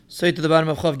Say to the bottom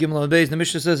of Chav Gimel Beis, the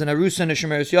Mishnah says in Arusa and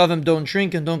Shemeres Yavam, don't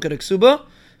drink and don't get a ksuba,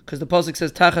 because the pasuk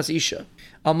says Tachas Isha.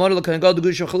 Amar l'kain gad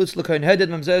gusha chalutz l'kain headed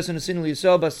mamzayas and asinu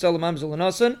yisrael basel mamzel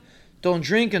anasan. Don't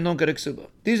drink and don't get a ksuba.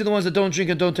 These are the ones that don't drink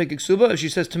and don't take a ksuba. If she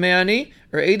says Tamei ani,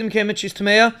 or Adam came and she's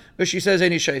Tamei, or she says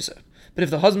Eini Shaisa. But if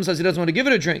the husband says he doesn't want to give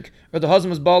her a drink, or the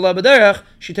husband was Baal Abaderech,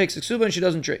 she takes a ksuba and she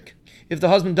doesn't drink. If the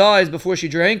husband dies before she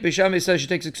drank, Beis Shammai says she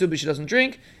takes a ksuba, she doesn't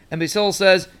drink, and Beis Hillel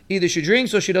says either she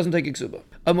drinks or she doesn't take a ksuba.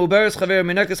 A muberes chaver,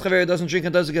 minekes chaver doesn't drink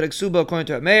and doesn't get a ksuba according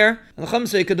to her mayor, and the Chum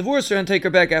say could divorce her and take her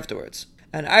back afterwards.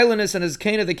 An islandess and his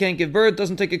Cana that can't give birth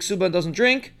doesn't take a ksuba and doesn't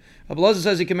drink. Abelazar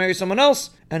says he can marry someone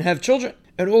else and have children.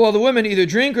 And all other women either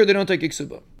drink or they don't take a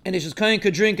ksuba. And Isha's Kain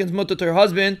could drink and mutter to her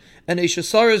husband, and Isha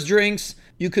Sarah's drinks,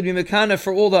 you could be mekana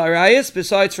for all the arayas,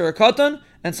 besides for a katan,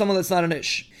 and someone that's not an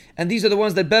ish. And these are the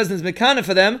ones that Bezdin is mekana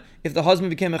for them. If the husband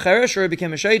became a cheresh, or he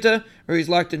became a shaita, or he's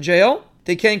locked in jail,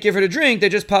 they can't give her to drink, they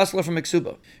just pass her from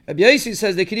Iksuba. Rabbi Yossi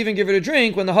says they could even give her to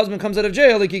drink when the husband comes out of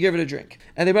jail, they could give her to drink.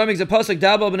 And the Bar makes a pasuk,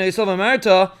 Dabal b'nei Yisrael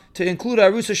Marta, to include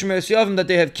Arusa Shemeres Yavim, that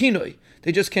they have kinoi.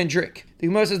 They just can't drink. The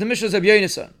Gemara says the Mishnah is Rabbi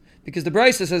Yonasan, because the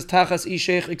Brisa says Tachas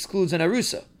Ishech excludes an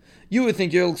Arusa. You would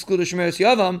think you'll exclude a Shemeres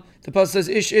Yavam. The pasuk says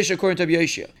Ish according to Rabbi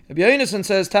Yoshia. Rabbi Yonasan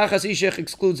says Tachas Ishech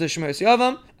excludes a Shemeres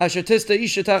Yavam. Ashatista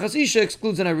Isha Tachas Isha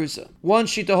excludes an Arusa. One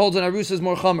shita holds an Arusa is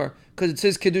more chamer because it's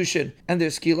his kedushin and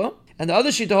there's skila. And the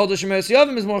other shita holds a Shemeres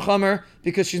Yavim is more chamer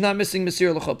because she's not missing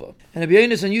Mesir l'chuppah. And Rabbi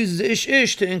Yonasan uses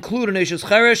Ish to include an Eishes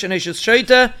Cheresh, an Eishes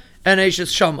Shaita, and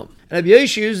Eishes Shamam. And Rabbi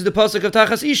Yoshia uses the pasuk of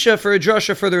Tachas Isha for a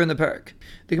drasha further in the parak.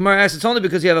 The Gemara asks it's only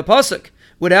because you have a pasuk.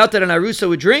 Without that, an Arusa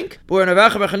would drink. But when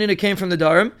Rav Acha bar Chanina came from the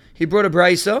Darim, he brought a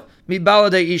Brisa, mi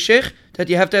baladei ishech, that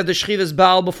you have to have the shchivas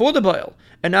Baal before the Baal,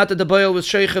 and not that the Baal was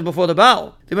sheichev before the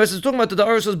Baal. The Gemara is talking about that the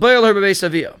Arusa was Baal her b'beis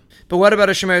aviyah. But what about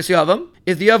a Shemeres Yavam?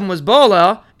 If the Yavam was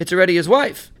Baala, it's already his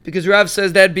wife. Because Rav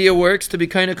says that Bia works to be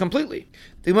kind of completely.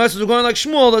 The Gemara says we're going like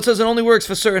Shmuel, that says it only works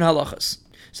for certain halachas.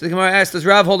 So the Gemara asks, does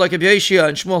Rav hold like Rabbi Yeshia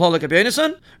and Shmuel hold like Rabbi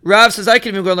Yonasan? Rav says I can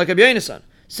even go like Rabbi Yonasan.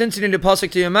 Since you need a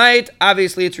pasuk to your mate,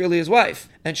 obviously it's really his wife.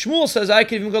 And Shmuel says I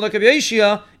can even go like Rabbi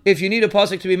Yeshia. If you need a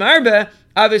pasuk to be marbe,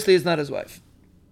 obviously it's not his wife.